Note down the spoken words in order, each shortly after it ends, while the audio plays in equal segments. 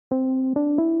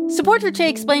Support for Jay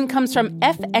Explained comes from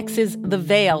FX's The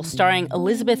Veil, starring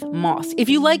Elizabeth Moss. If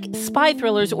you like spy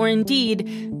thrillers or indeed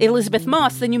Elizabeth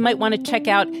Moss, then you might want to check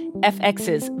out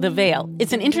FX's The Veil.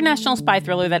 It's an international spy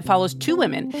thriller that follows two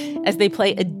women as they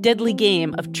play a deadly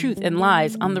game of truth and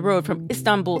lies on the road from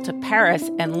Istanbul to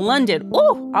Paris and London.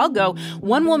 Oh, I'll go.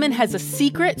 One woman has a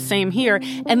secret, same here,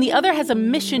 and the other has a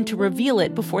mission to reveal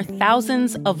it before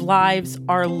thousands of lives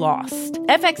are lost.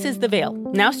 FX's The Veil,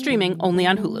 now streaming only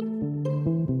on Hulu.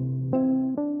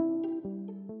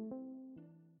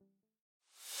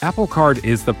 Apple Card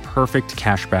is the perfect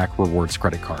cashback rewards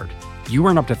credit card. You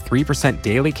earn up to 3%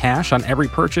 daily cash on every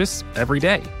purchase every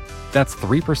day. That's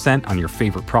 3% on your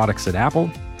favorite products at Apple,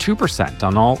 2%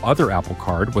 on all other Apple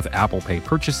Card with Apple Pay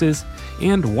purchases,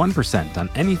 and 1%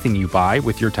 on anything you buy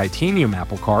with your titanium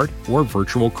Apple Card or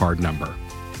virtual card number.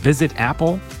 Visit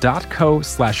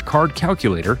apple.co/card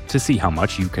calculator to see how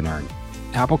much you can earn.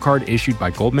 Apple Card issued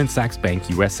by Goldman Sachs Bank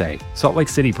USA, Salt Lake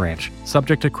City branch,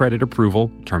 subject to credit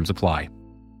approval, terms apply.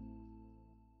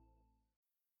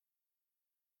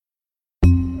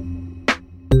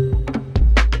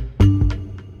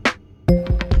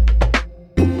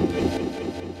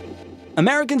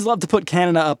 Americans love to put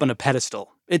Canada up on a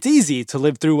pedestal. It's easy to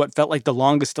live through what felt like the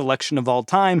longest election of all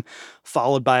time,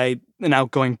 followed by an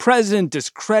outgoing president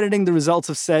discrediting the results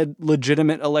of said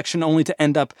legitimate election only to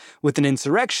end up with an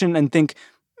insurrection, and think,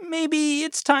 maybe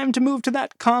it's time to move to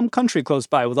that calm country close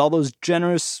by with all those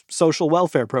generous social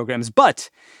welfare programs.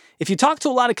 But if you talk to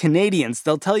a lot of Canadians,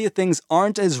 they'll tell you things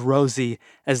aren't as rosy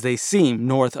as they seem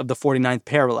north of the 49th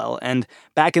parallel. And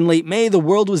back in late May, the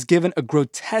world was given a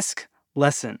grotesque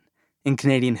lesson in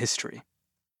Canadian history.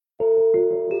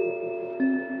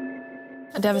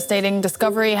 A devastating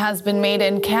discovery has been made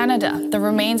in Canada. The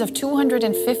remains of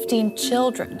 215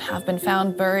 children have been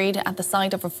found buried at the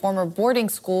site of a former boarding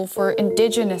school for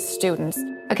Indigenous students.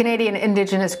 A Canadian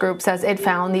Indigenous group says it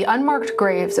found the unmarked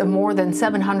graves of more than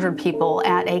 700 people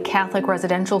at a Catholic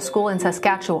residential school in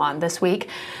Saskatchewan this week.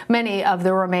 Many of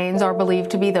the remains are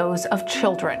believed to be those of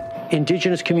children.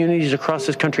 Indigenous communities across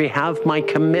this country have my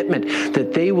commitment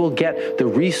that they will get the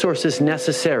resources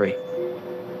necessary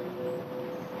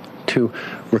to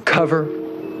recover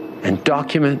and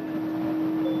document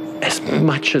as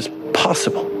much as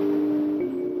possible.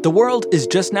 The world is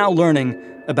just now learning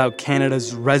about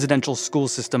Canada's residential school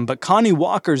system, but Connie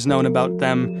Walker's known about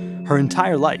them her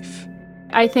entire life.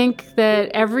 I think that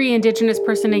every Indigenous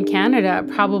person in Canada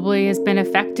probably has been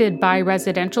affected by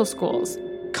residential schools.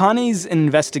 Connie's an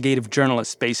investigative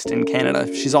journalist based in Canada.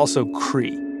 She's also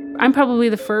Cree. I'm probably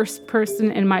the first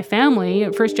person in my family,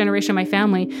 first generation of my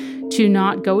family, to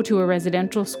not go to a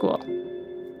residential school.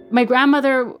 My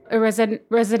grandmother, a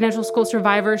residential school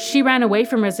survivor, she ran away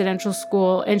from residential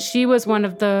school, and she was one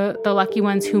of the lucky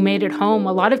ones who made it home.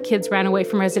 A lot of kids ran away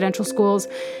from residential schools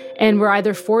and were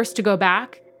either forced to go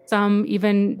back. Some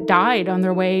even died on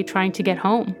their way trying to get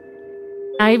home.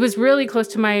 I was really close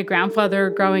to my grandfather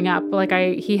growing up.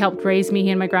 He helped raise me. He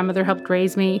and my grandmother helped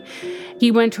raise me.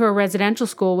 He went to a residential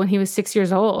school when he was 6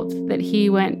 years old. That he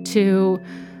went to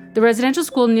the residential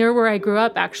school near where I grew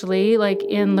up, actually, like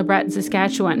in LeBret,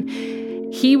 Saskatchewan.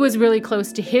 He was really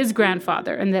close to his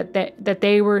grandfather, and that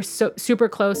they were so super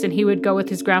close, and he would go with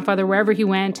his grandfather wherever he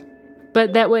went.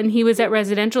 But that when he was at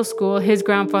residential school, his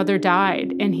grandfather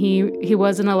died, and he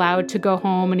wasn't allowed to go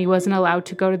home, and he wasn't allowed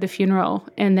to go to the funeral,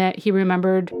 and that he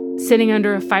remembered sitting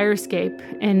under a fire escape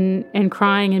and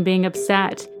crying and being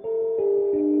upset.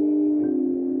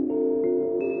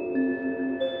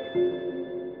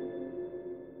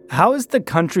 How has the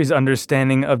country's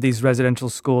understanding of these residential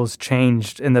schools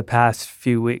changed in the past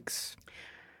few weeks?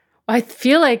 I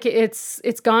feel like it's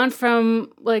gone from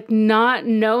not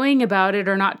knowing about it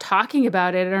or not talking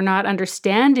about it or not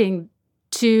understanding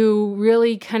to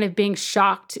really kind of being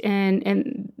shocked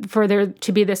and for there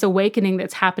to be this awakening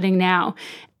that's happening now.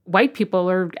 White people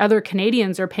or other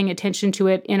Canadians are paying attention to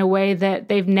it in a way that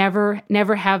they've never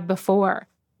have before.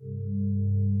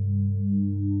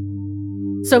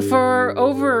 So for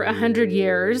over 100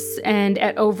 years and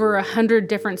at over 100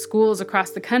 different schools across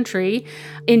the country,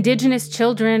 Indigenous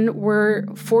children were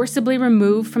forcibly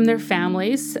removed from their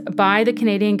families by the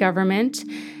Canadian government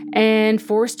and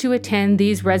forced to attend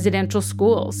these residential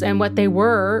schools. And what they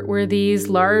were these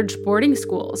large boarding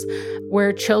schools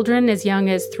where children as young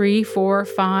as 3, 4,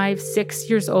 5, 6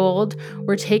 years old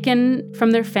were taken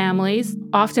from their families,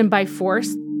 often by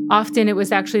force. Often it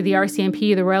was actually the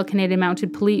RCMP, the Royal Canadian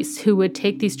Mounted Police, who would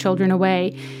take these children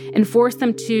away and force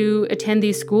them to attend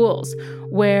these schools,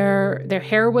 where their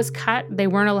hair was cut. They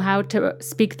weren't allowed to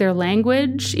speak their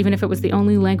language, even if it was the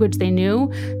only language they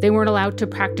knew. They weren't allowed to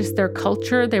practice their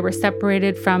culture. They were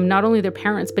separated from not only their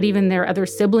parents, but even their other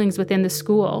siblings within the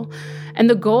school. And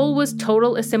the goal was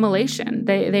total assimilation.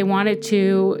 They wanted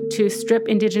to strip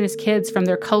Indigenous kids from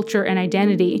their culture and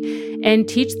identity and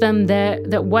teach them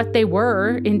that what they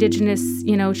were, Indigenous,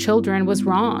 children, was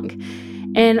wrong.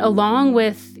 And along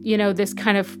with, this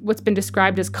kind of what's been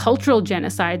described as cultural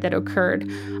genocide that occurred,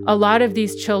 a lot of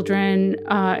these children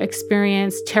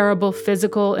experienced terrible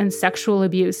physical and sexual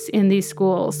abuse in these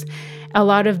schools. A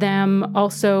lot of them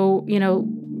also,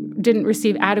 didn't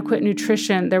receive adequate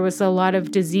nutrition. There was a lot of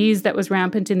disease that was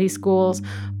rampant in these schools.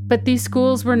 But these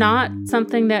schools were not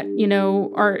something that,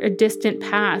 are a distant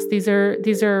past. These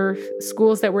are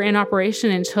schools that were in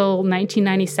operation until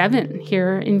 1997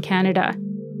 here in Canada.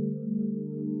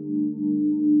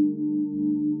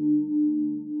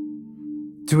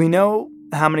 Do we know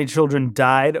how many children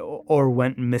died or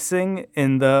went missing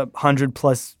in the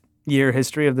 100-plus year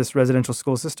history of this residential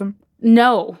school system?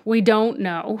 No, we don't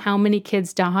know how many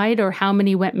kids died or how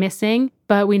many went missing,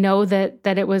 but we know that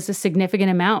it was a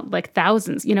significant amount, like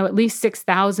thousands, at least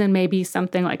 6,000, maybe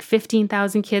something like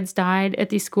 15,000 kids died at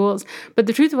these schools. But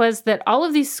the truth was that all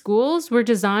of these schools were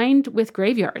designed with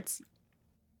graveyards.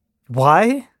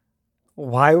 Why?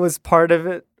 Why was part of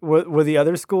it, were the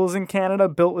other schools in Canada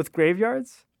built with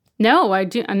graveyards? No, I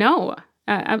do, no.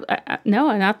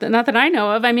 No, not that I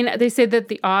know of. I mean, they say that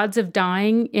the odds of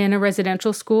dying in a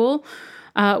residential school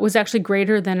was actually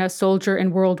greater than a soldier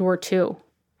in World War II.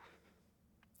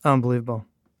 Unbelievable.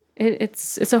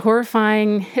 It's a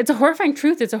horrifying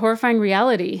truth. It's a horrifying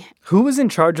reality. Who was in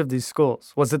charge of these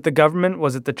schools? Was it the government?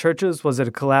 Was it the churches? Was it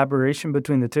a collaboration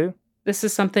between the two? This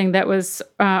is something that was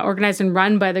organized and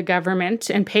run by the government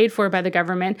and paid for by the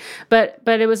government. But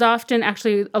it was often,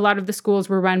 actually, a lot of the schools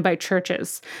were run by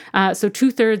churches. So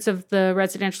 2/3 of the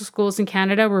residential schools in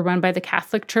Canada were run by the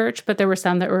Catholic Church, but there were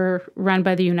some that were run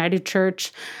by the United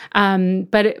Church.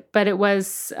 But it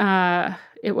was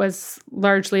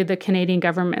largely the Canadian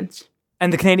government.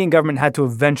 And the Canadian government had to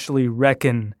eventually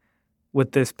reckon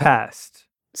with this past.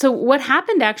 So what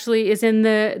happened actually is in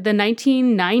the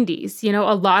 1990s,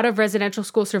 a lot of residential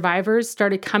school survivors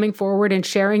started coming forward and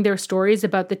sharing their stories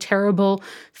about the terrible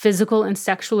physical and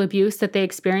sexual abuse that they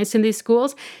experienced in these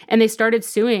schools. And they started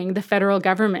suing the federal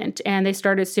government and they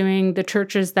started suing the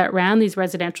churches that ran these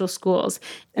residential schools.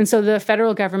 And so the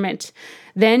federal government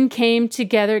then came to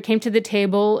the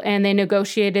table, and they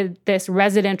negotiated this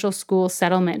residential school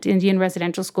settlement, Indian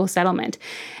residential school settlement.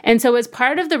 And so as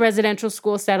part of the residential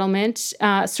school settlement,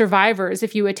 survivors,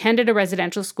 if you attended a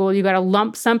residential school, you got a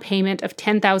lump sum payment of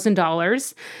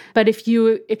 $10,000. But if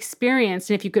you experienced,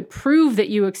 and if you could prove that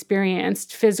you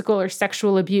experienced physical or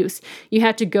sexual abuse, you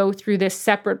had to go through this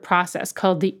separate process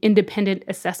called the independent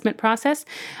assessment process,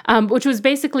 which was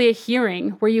basically a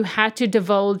hearing where you had to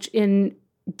divulge in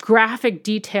graphic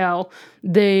detail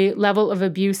the level of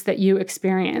abuse that you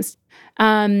experienced.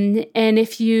 And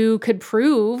if you could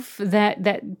prove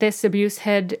that this abuse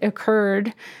had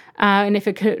occurred, and if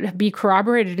it could be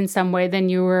corroborated in some way, then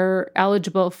you were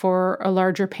eligible for a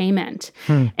larger payment.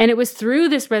 And it was through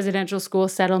this residential school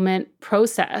settlement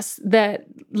process that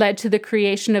led to the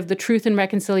creation of the Truth and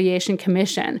Reconciliation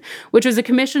Commission, which was a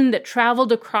commission that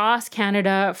traveled across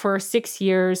Canada for 6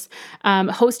 years,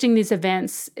 hosting these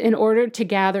events in order to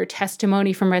gather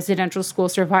testimony from residential school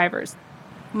survivors.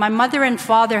 My mother and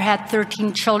father had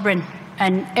 13 children,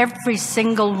 and every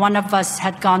single one of us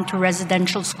had gone to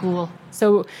residential school.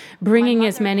 So bringing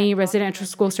as many residential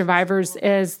school survivors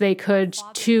as they could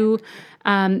to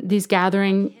these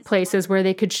gathering places where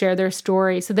they could share their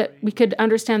story so that we could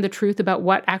understand the truth about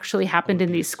what actually happened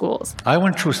in these schools. I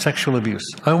went through sexual abuse.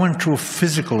 I went through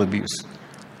physical abuse.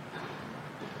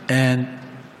 And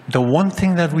the one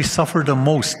thing that we suffer the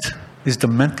most is the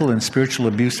mental and spiritual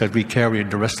abuse that we carry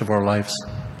the rest of our lives.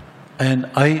 And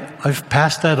I've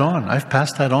passed that on. I've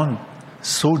passed that on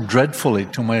so dreadfully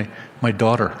to my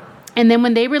daughter. And then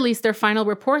when they released their final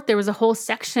report, there was a whole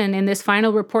section in this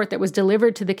final report that was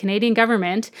delivered to the Canadian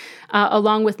government,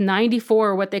 along with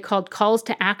 94 what they called calls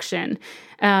to action,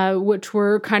 which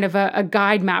were kind of a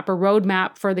guide map, a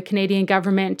roadmap for the Canadian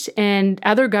government and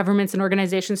other governments and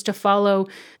organizations to follow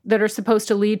that are supposed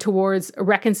to lead towards a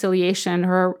reconciliation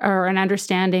or an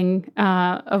understanding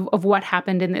of what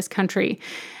happened in this country.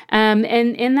 And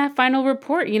in that final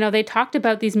report, they talked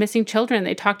about these missing children.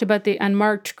 They talked about the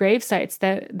unmarked grave sites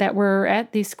that were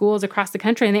at these schools across the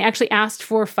country. And they actually asked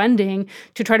for funding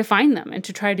to try to find them and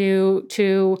to try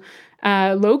to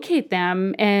locate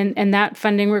them, and that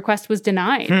funding request was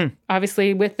denied.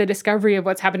 Obviously, with the discovery of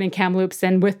what's happened in Kamloops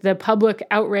and with the public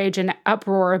outrage and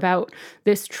uproar about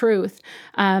this truth,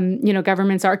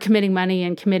 governments are committing money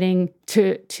and committing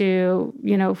to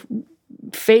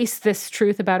face this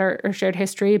truth about our shared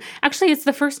history. Actually, it's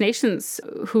the First Nations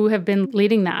who have been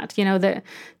leading that. The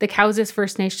Cowsis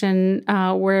First Nation,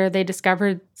 where they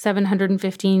discovered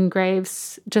 715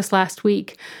 graves just last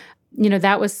week.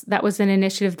 That was an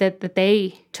initiative that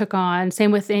they took on.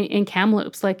 Same with in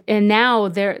Kamloops. And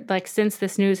now since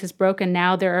this news has broken,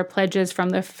 now there are pledges from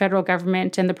the federal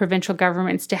government and the provincial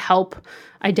governments to help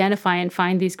identify and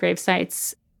find these grave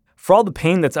sites. For all the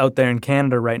pain that's out there in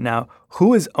Canada right now,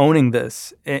 who is owning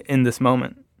this in this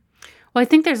moment? Well, I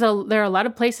think there are a lot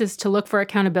of places to look for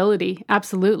accountability,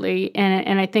 absolutely,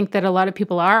 and I think that a lot of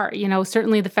people are.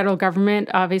 Certainly the federal government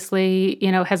obviously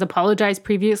has apologized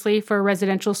previously for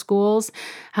residential schools,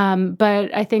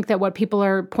 but I think that what people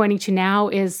are pointing to now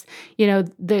is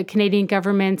the Canadian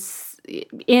government's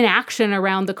inaction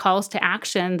around the calls to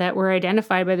action that were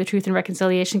identified by the Truth and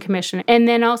Reconciliation Commission. And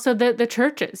then also the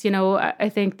churches. I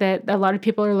think that a lot of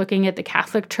people are looking at the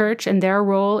Catholic Church and their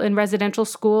role in residential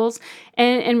schools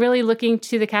and really looking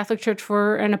to the Catholic Church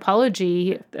for an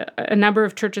apology. A number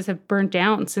of churches have burnt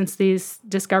down since these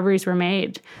discoveries were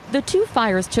made. The two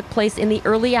fires took place in the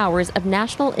early hours of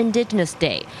National Indigenous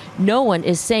Day. No one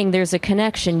is saying there's a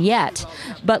connection yet,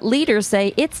 but leaders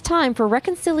say it's time for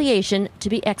reconciliation to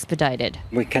be expedited.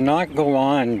 We cannot go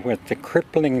on with the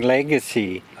crippling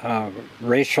legacy of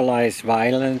racialized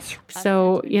violence.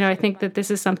 So, I think that this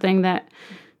is something that,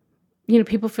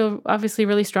 people feel obviously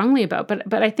really strongly about.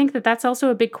 But I think that that's also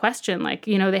a big question.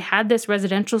 They had this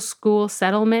residential school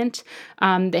settlement.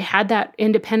 They had that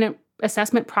independent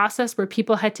assessment process where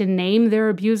people had to name their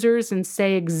abusers and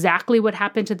say exactly what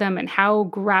happened to them and how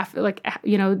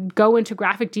go into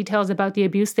graphic details about the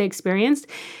abuse they experienced.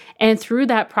 And through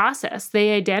that process,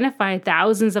 they identified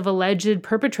thousands of alleged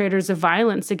perpetrators of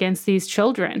violence against these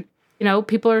children.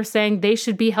 People are saying they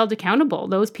should be held accountable.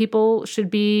 Those people should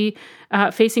be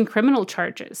facing criminal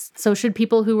charges. So should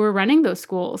people who were running those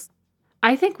schools.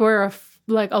 I think we're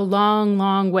a long,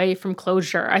 long way from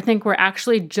closure. I think we're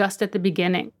actually just at the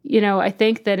beginning. I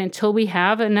think that until we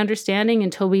have an understanding,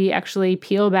 until we actually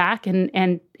peel back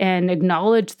and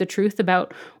acknowledge the truth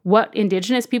about what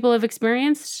Indigenous people have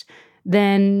experienced,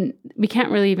 then we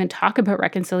can't really even talk about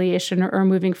reconciliation or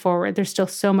moving forward. There's still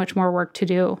so much more work to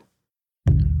do.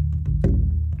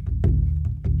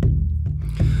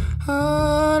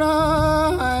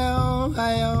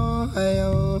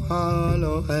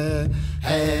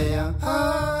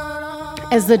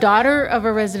 As the daughter of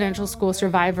a residential school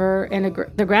survivor and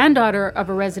the granddaughter of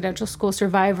a residential school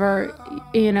survivor,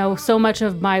 so much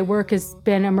of my work has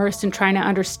been immersed in trying to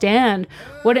understand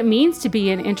what it means to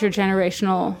be an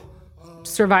intergenerational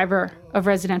survivor of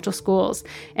residential schools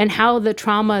and how the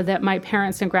trauma that my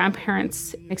parents and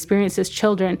grandparents experienced as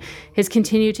children has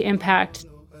continued to impact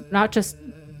not just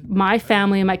my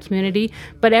family and my community,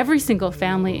 but every single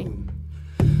family.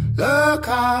 Look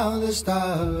how the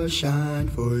stars shine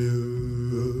for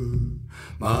you,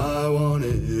 my one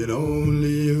and only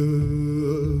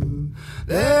you.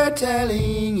 They're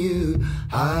telling you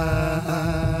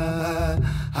I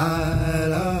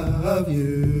love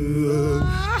you.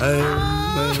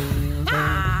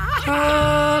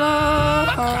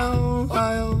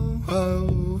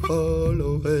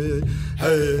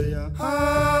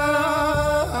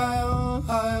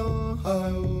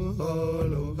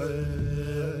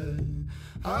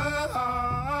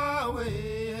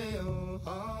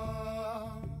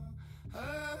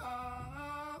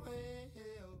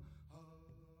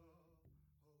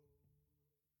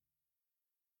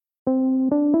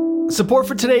 Support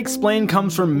for Today Explained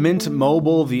comes from Mint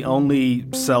Mobile, the only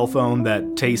cell phone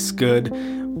that tastes good.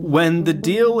 When the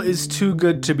deal is too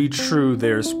good to be true,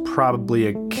 there's probably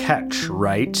a catch,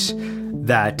 right?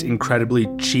 That incredibly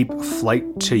cheap flight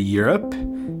to Europe?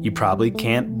 You probably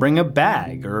can't bring a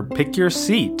bag or pick your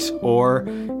seat or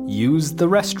use the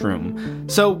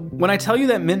restroom. So when I tell you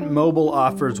that Mint Mobile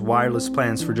offers wireless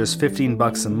plans for just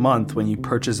 $15 a month when you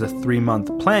purchase a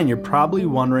 3-month plan, you're probably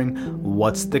wondering,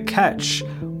 what's the catch?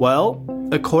 Well,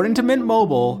 according to Mint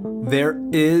Mobile, there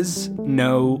is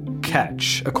no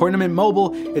catch. According to Mint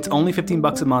Mobile, it's only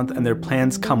 $15 a month, and their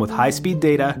plans come with high-speed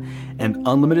data and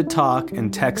unlimited talk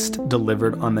and text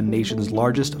delivered on the nation's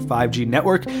largest 5G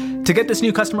network. To get this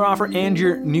new customer offer and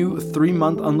your new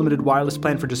 3-month unlimited wireless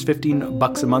plan for just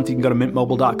 $15 a month, you can go to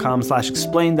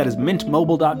mintmobile.com/explain. That is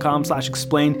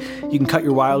mintmobile.com/explain. You can cut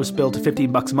your wireless bill to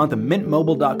 $15 a month at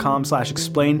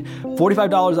mintmobile.com/explain.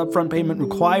 $45 upfront payment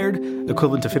required.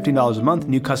 equivalent to $15 a month.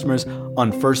 New customers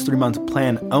on first 3-month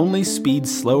plan only. Speed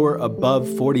slower above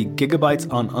 40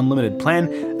 gigabytes on unlimited plan.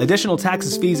 Additional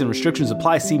taxes, fees, and restrictions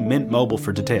apply. See Mint Mobile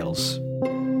for details.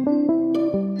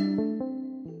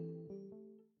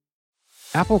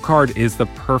 Apple Card is the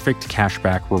perfect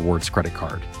cashback rewards credit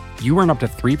card. You earn up to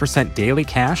 3% daily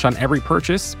cash on every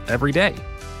purchase every day.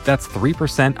 That's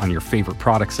 3% on your favorite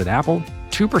products at Apple,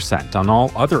 2% on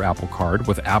all other Apple Card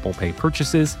with Apple Pay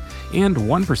purchases, and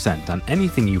 1% on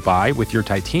anything you buy with your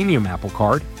titanium Apple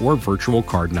Card or virtual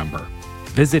card number.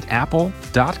 Visit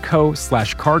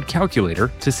apple.co/card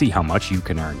calculator to see how much you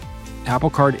can earn. Apple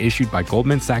Card issued by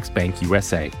Goldman Sachs Bank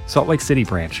USA, Salt Lake City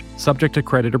branch, subject to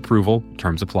credit approval,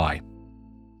 terms apply.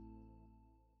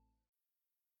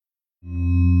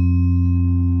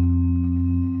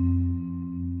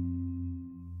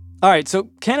 All right, so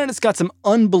Canada's got some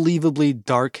unbelievably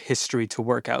dark history to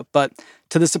work out, but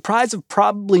to the surprise of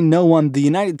probably no one, the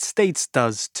United States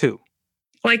does too.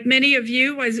 Like many of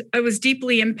you, I was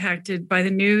deeply impacted by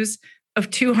the news of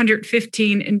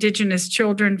 215 Indigenous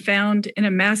children found in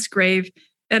a mass grave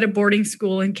at a boarding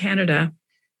school in Canada.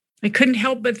 I couldn't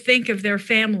help but think of their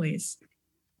families.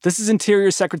 This is Interior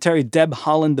Secretary Deb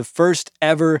Haaland, the first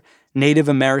ever Native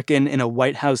American in a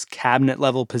White House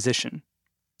cabinet-level position.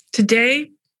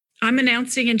 Today, I'm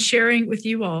announcing and sharing with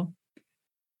you all,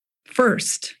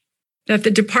 first, that the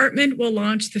department will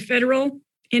launch the Federal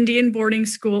Indian Boarding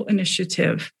School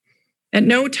Initiative. At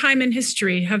no time in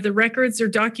history have the records or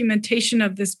documentation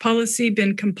of this policy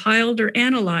been compiled or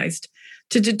analyzed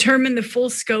to determine the full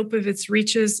scope of its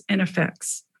reaches and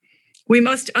effects. We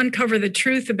must uncover the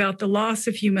truth about the loss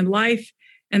of human life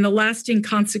and the lasting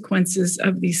consequences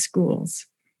of these schools.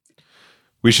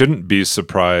 We shouldn't be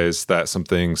surprised that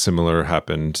something similar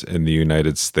happened in the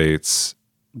United States.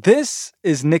 This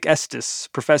is Nick Estes,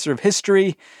 professor of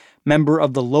history, member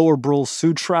of the Lower Brule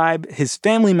Sioux tribe. His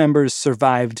family members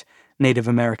survived Native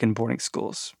American boarding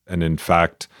schools. And in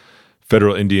fact,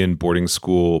 federal Indian boarding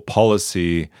school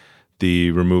policy, the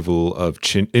removal of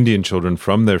Indian children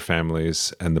from their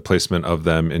families and the placement of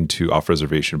them into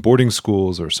off-reservation boarding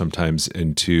schools or sometimes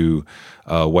into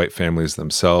white families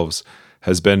themselves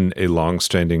has been a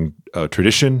long-standing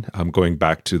tradition, going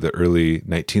back to the early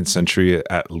 19th century,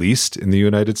 at least in the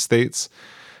United States.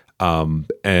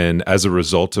 And as a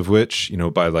result of which,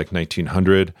 by like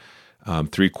 1900,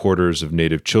 3/4 of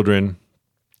Native children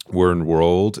were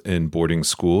enrolled in boarding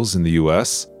schools in the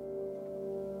U.S.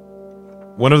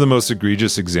 One of the most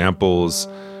egregious examples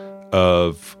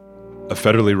of a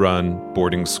federally run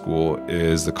boarding school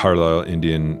is the Carlisle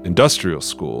Indian Industrial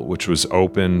School, which was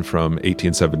open from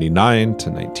 1879 to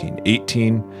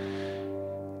 1918.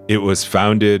 It was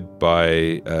founded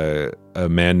by a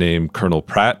man named Colonel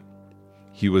Pratt.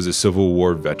 He was a Civil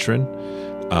War veteran,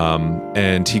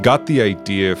 and he got the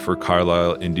idea for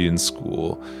Carlisle Indian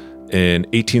School in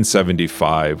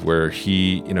 1875, where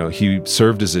he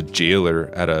served as a jailer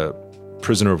at a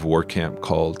prisoner of war camp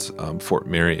called Fort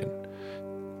Marion.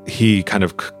 He kind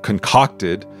of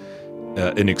concocted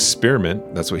an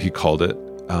experiment, that's what he called it,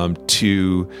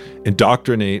 to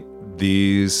indoctrinate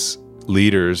these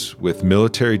leaders with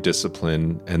military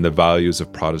discipline and the values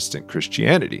of Protestant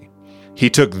Christianity. He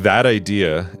took that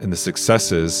idea and the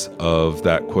successes of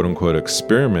that quote-unquote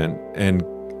experiment and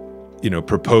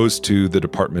proposed to the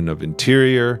Department of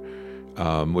Interior,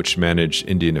 which managed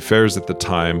Indian Affairs at the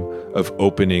time, of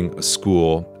opening a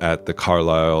school at the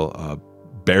Carlisle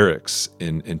barracks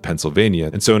in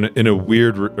Pennsylvania. And so in a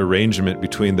weird arrangement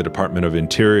between the Department of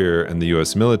Interior and the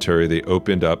U.S. military, they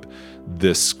opened up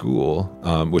this school,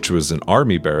 which was an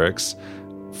army barracks,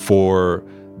 for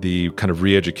the kind of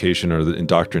re-education or the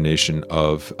indoctrination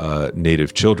of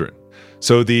Native children.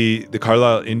 So the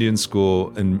Carlisle Indian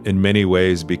School in many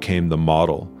ways became the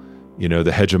model,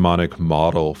 the hegemonic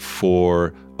model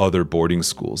for other boarding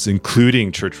schools,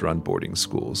 including church-run boarding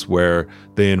schools, where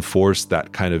they enforced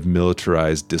that kind of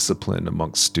militarized discipline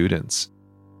amongst students.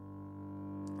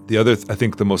 The other, I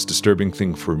think the most disturbing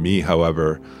thing for me,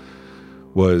 however,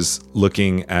 was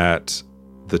looking at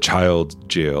the child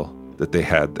jail that they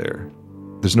had there.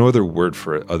 There's no other word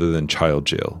for it other than child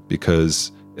jail,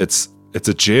 because it's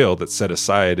a jail that's set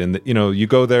aside, and you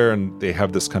go there and they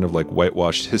have this kind of like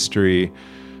whitewashed history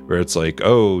where it's like,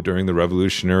 oh, during the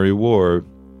Revolutionary War,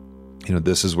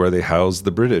 this is where they housed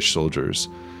the British soldiers.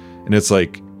 And it's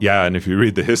like, yeah, and if you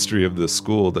read the history of the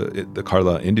school, the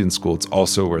Carlisle Indian School, it's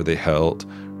also where they held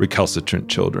recalcitrant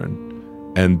children.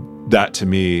 And that to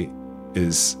me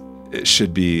is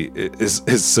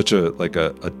such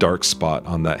a dark spot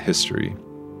on that history.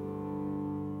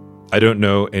 I don't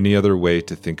know any other way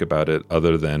to think about it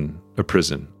other than a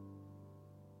prison.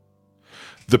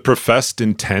 The professed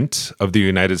intent of the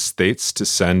United States to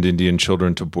send Indian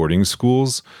children to boarding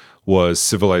schools was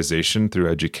civilization through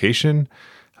education.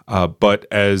 But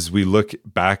as we look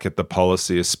back at the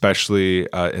policy, especially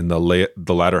in the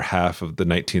latter half of the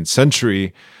 19th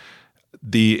century,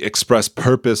 the express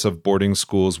purpose of boarding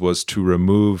schools was to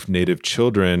remove Native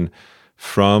children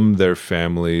from their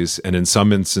families, and in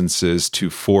some instances to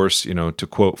force, to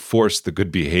quote, force the good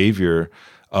behavior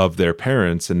of their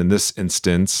parents. And in this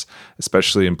instance,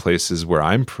 especially in places where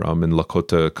I'm from, in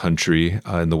Lakota country,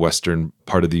 in the western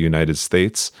part of the United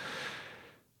States,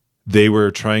 they were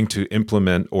trying to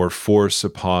implement or force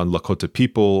upon Lakota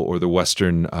people or the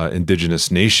Western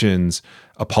Indigenous nations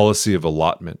a policy of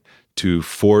allotment to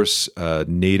force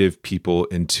Native people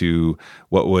into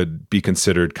what would be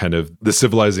considered kind of the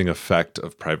civilizing effect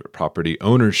of private property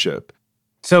ownership.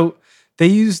 So they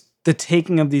used the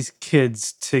taking of these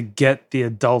kids to get the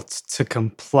adults to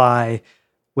comply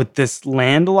with this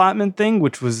land allotment thing,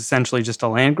 which was essentially just a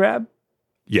land grab?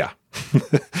 Yeah.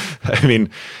 I mean,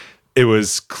 it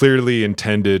was clearly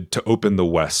intended to open the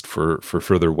West for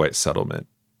further white settlement.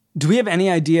 Do we have any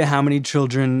idea how many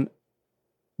children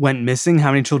went missing?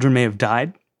 How many children may have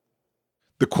died?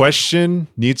 The question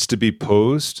needs to be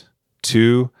posed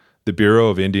to the Bureau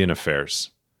of Indian Affairs.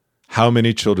 How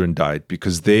many children died?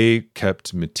 Because they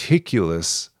kept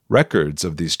meticulous records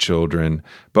of these children.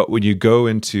 But when you go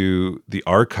into the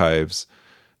archives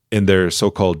in their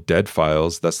so-called dead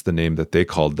files, that's the name that they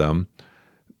called them,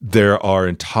 there are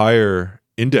entire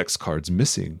index cards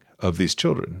missing of these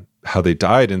children, how they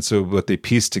died. And so what they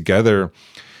pieced together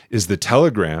is the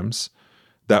telegrams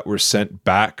that were sent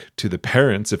back to the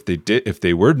parents if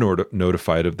they were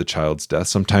notified of the child's death.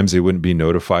 Sometimes they wouldn't be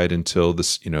notified until the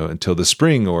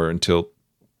spring or until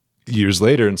years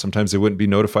later, and sometimes they wouldn't be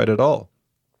notified at all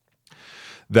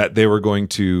that they were going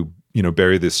to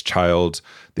bury this child.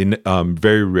 They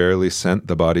very rarely sent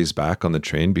the bodies back on the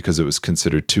train because it was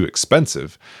considered too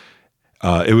expensive.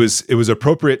 It was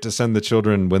appropriate to send the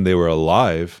children when they were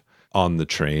alive on the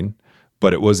train,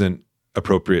 but it wasn't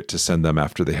appropriate to send them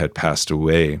after they had passed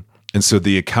away. And so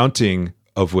the accounting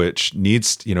of which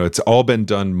needs, it's all been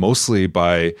done mostly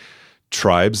by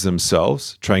tribes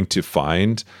themselves trying to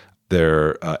find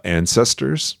their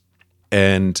ancestors,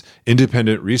 and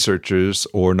independent researchers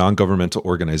or non-governmental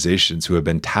organizations who have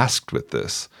been tasked with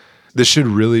this. This should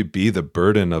really be the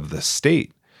burden of the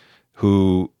state,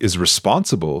 who is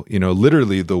responsible,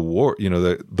 literally the war,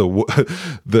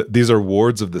 these are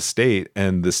wards of the state,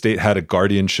 and the state had a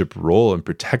guardianship role in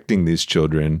protecting these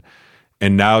children.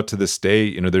 And now to this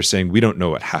day, they're saying, we don't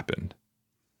know what happened.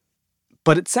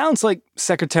 But it sounds like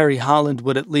Secretary Haaland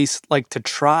would at least like to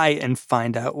try and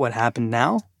find out what happened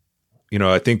now.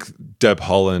 I think Deb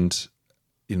Haaland,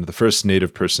 the first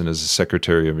Native person as a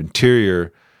Secretary of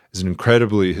Interior, is an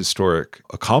incredibly historic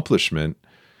accomplishment.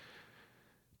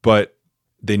 But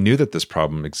they knew that this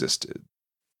problem existed.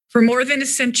 For more than a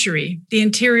century, the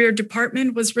Interior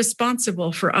Department was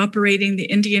responsible for operating the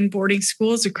Indian boarding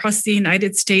schools across the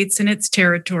United States and its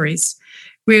territories.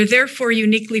 We are therefore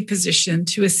uniquely positioned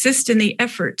to assist in the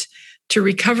effort to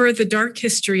recover the dark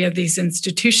history of these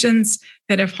institutions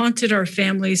that have haunted our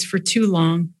families for too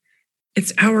long.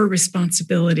 It's our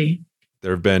responsibility.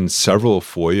 There have been several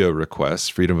FOIA requests,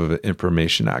 Freedom of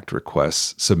Information Act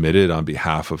requests, submitted on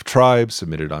behalf of tribes,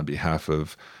 submitted on behalf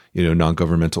of,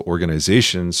 non-governmental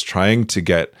organizations, trying to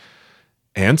get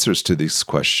answers to these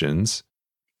questions.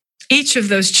 Each of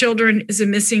those children is a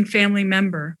missing family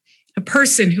member, a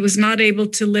person who is not able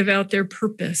to live out their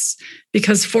purpose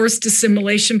because forced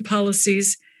assimilation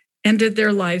policies ended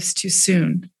their lives too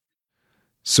soon.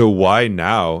 So why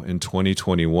now, in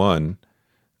 2021,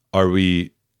 are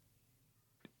we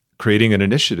creating an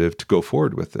initiative to go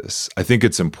forward with this? I think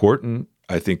it's important.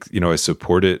 I think, I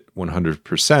support it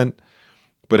 100%.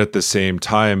 But at the same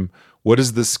time, what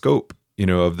is the scope,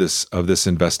 of this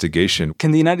investigation?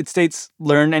 Can the United States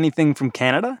learn anything from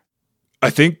Canada?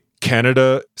 I think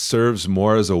Canada serves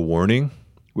more as a warning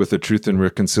with the Truth and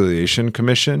Reconciliation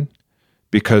Commission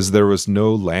because there was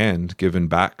no land given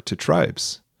back to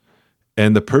tribes.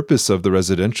 And the purpose of the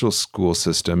residential school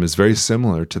system is very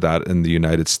similar to that in the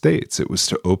United States. It was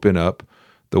to open up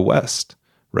the West,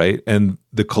 right? And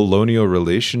the colonial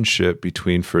relationship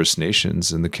between First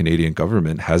Nations and the Canadian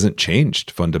government hasn't changed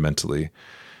fundamentally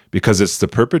because it's the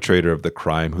perpetrator of the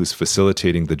crime who's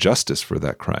facilitating the justice for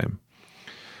that crime.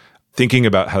 Thinking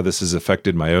about how this has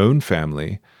affected my own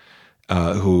family,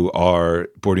 who are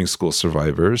boarding school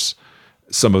survivors,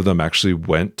 some of them actually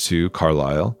went to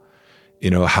Carlisle.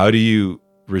 How do you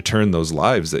return those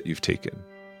lives that you've taken?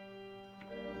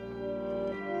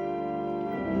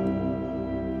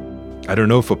 I don't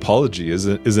know if apology is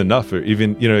enough, or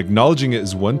even, acknowledging it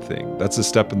is one thing. That's a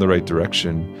step in the right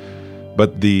direction.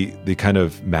 But the kind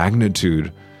of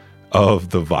magnitude of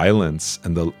the violence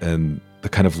and the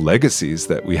kind of legacies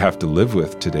that we have to live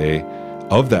with today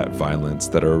of that violence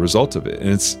that are a result of it. And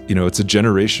it's a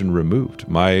generation removed.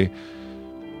 My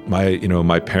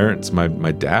parents,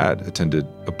 my dad attended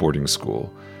a boarding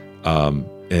school,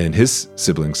 and his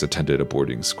siblings attended a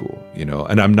boarding school,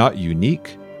 and I'm not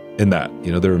unique in that.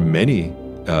 There are many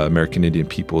American Indian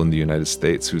people in the United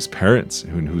States whose parents,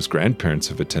 whose grandparents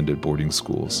have attended boarding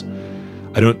schools.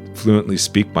 I don't fluently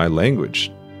speak my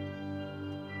language.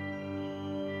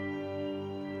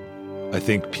 I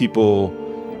think people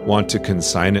want to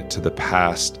consign it to the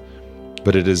past,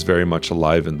 but it is very much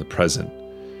alive in the present.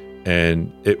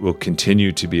 And it will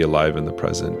continue to be alive in the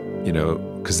present,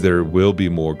 because there will be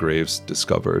more graves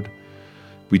discovered.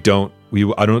 I don't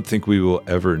think we will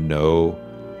ever know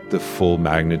the full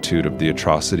magnitude of the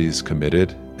atrocities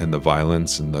committed and the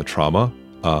violence and the trauma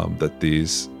that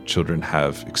these children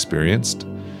have experienced,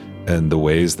 and the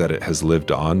ways that it has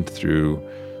lived on through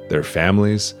their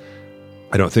families.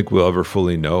 I don't think we'll ever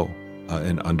fully know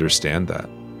and understand that.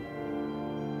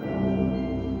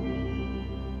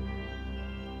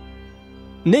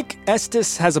 Nick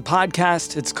Estes has a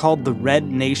podcast. It's called the Red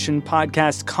Nation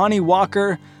Podcast. Connie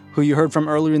Walker, who you heard from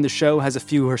earlier in the show, has a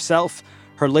few herself.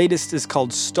 Her latest is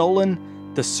called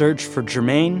Stolen, The Search for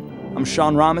Jermaine. I'm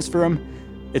Sean Ramos for him.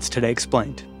 It's Today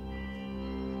Explained.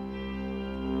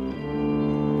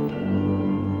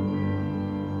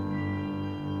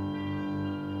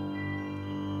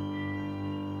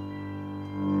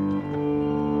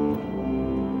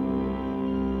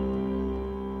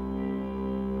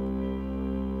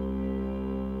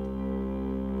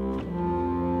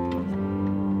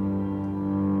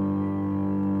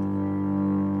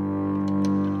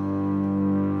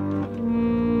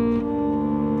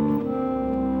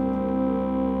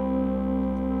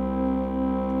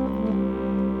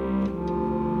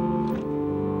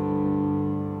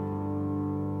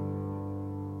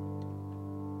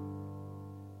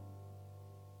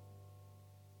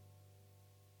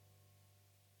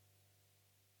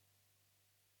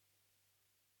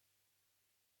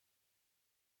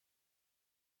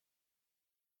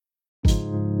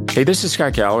 Hey, this is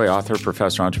Scott Galloway, author,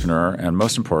 professor, entrepreneur, and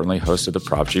most importantly, host of the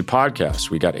Prop G podcast.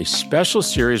 We got a special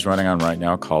series running on right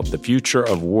now called The Future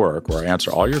of Work, where I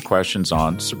answer all your questions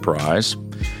on, surprise,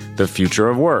 the future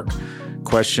of work.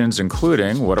 Questions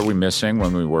including, what are we missing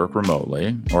when we work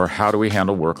remotely? Or how do we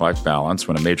handle work-life balance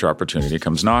when a major opportunity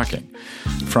comes knocking?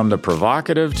 From the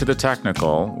provocative to the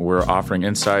technical, we're offering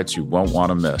insights you won't want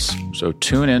to miss. So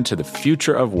tune in to The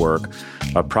Future of Work,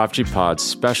 a Prop G Pod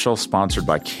special sponsored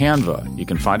by Canva. You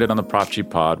can find it on the Prop G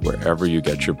Pod wherever you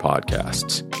get your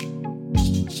podcasts.